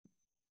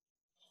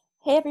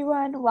Hey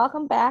everyone,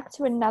 welcome back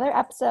to another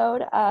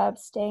episode of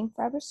Staying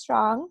Forever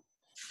Strong.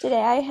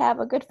 Today I have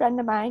a good friend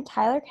of mine,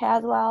 Tyler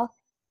Caswell.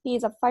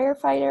 He's a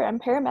firefighter and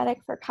paramedic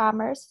for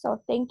Commerce,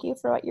 so thank you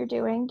for what you're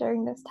doing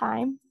during this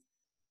time.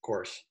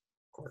 Course,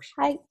 of course.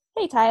 Hi.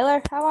 Hey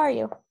Tyler, how are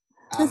you?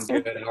 I'm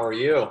good. How are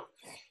you?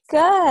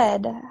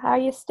 Good. How are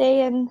you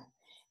staying?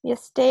 You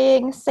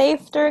staying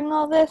safe during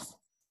all this?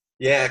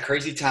 Yeah,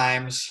 crazy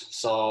times.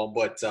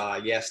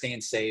 Yeah,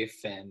 staying safe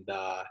and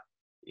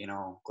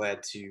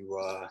glad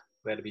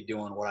to be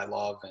doing what I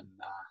love and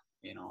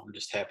I'm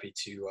just happy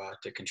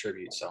to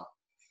contribute. So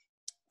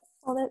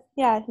Well,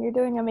 yeah, you're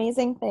doing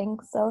amazing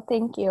things, so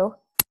thank you.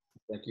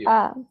 thank you.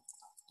 Um,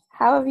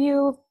 how have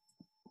you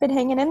been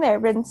hanging in there,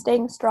 been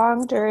staying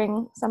strong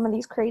during some of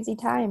these crazy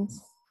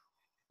times?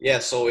 Yeah,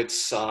 so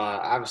it's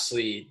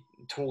obviously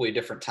totally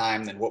different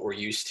time than what we're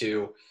used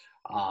to.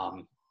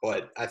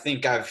 But I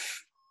think I've,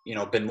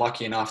 been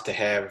lucky enough to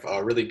have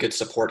a really good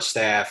support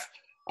staff,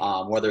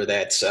 whether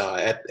that's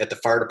at the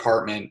fire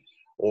department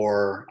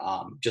or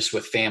just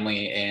with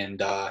family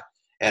and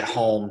at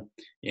home.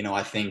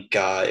 I think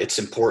it's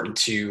important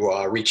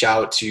to reach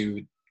out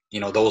to,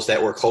 those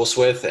that we're close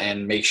with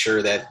and make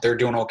sure that they're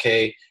doing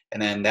okay.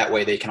 And then that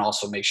way they can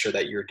also make sure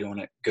that you're doing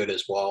it good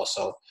as well.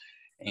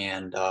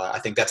 And I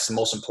think that's the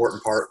most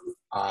important part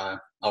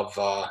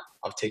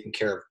of taking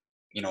care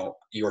of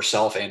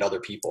yourself and other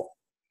people.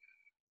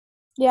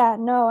 Yeah,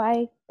 no,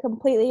 I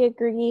completely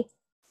agree.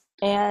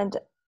 And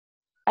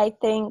I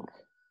think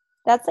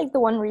that's like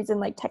the one reason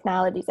like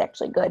technology is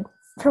actually good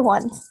for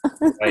once.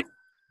 Right.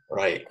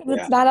 Right. Because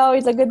Yeah. it's not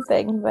always a good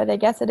thing, but I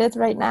guess it is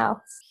right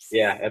now.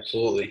 Yeah.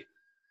 Absolutely.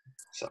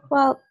 So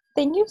Well,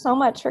 thank you so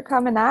much for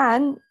coming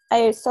on.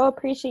 I so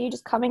appreciate you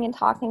just coming and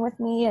talking with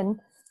me and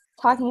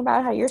talking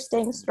about how you're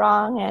staying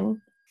strong. And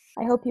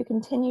I hope you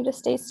continue to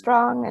stay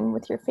strong and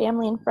with your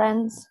family and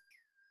friends.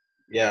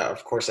 yeah,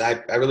 of course.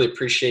 I really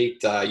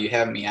appreciate you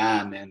having me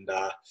on, and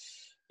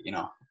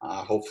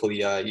hopefully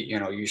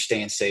you're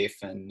staying safe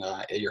and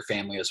your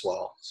family as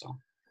well. So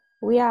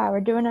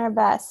We're doing our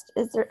best.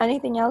 Is there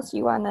anything else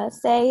you want to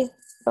say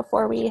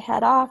before we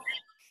head off?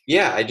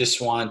 yeah, I just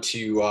want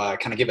to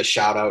kind of give a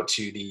shout out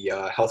to the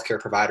healthcare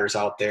providers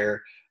out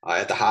there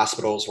at the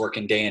hospitals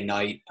working day and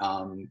night.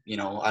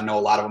 I know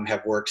a lot of them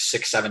have worked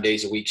 6, 7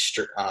 days a week,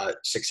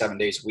 6, 7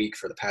 days a week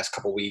for the past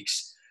couple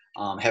weeks.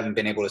 Haven't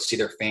been able to see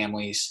their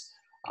families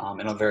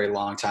in a very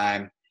long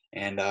time,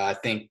 and I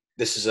think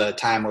this is a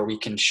time where we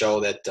can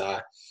show that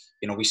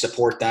we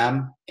support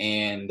them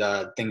and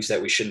things that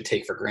we shouldn't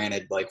take for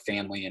granted, like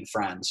family and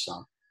friends.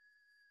 So.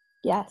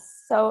 Yes,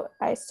 so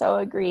I so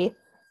agree.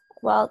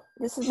 Well,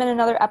 this has been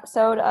another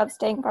episode of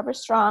Staying Forever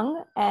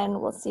Strong, and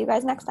we'll see you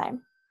guys next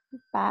time.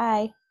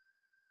 Bye.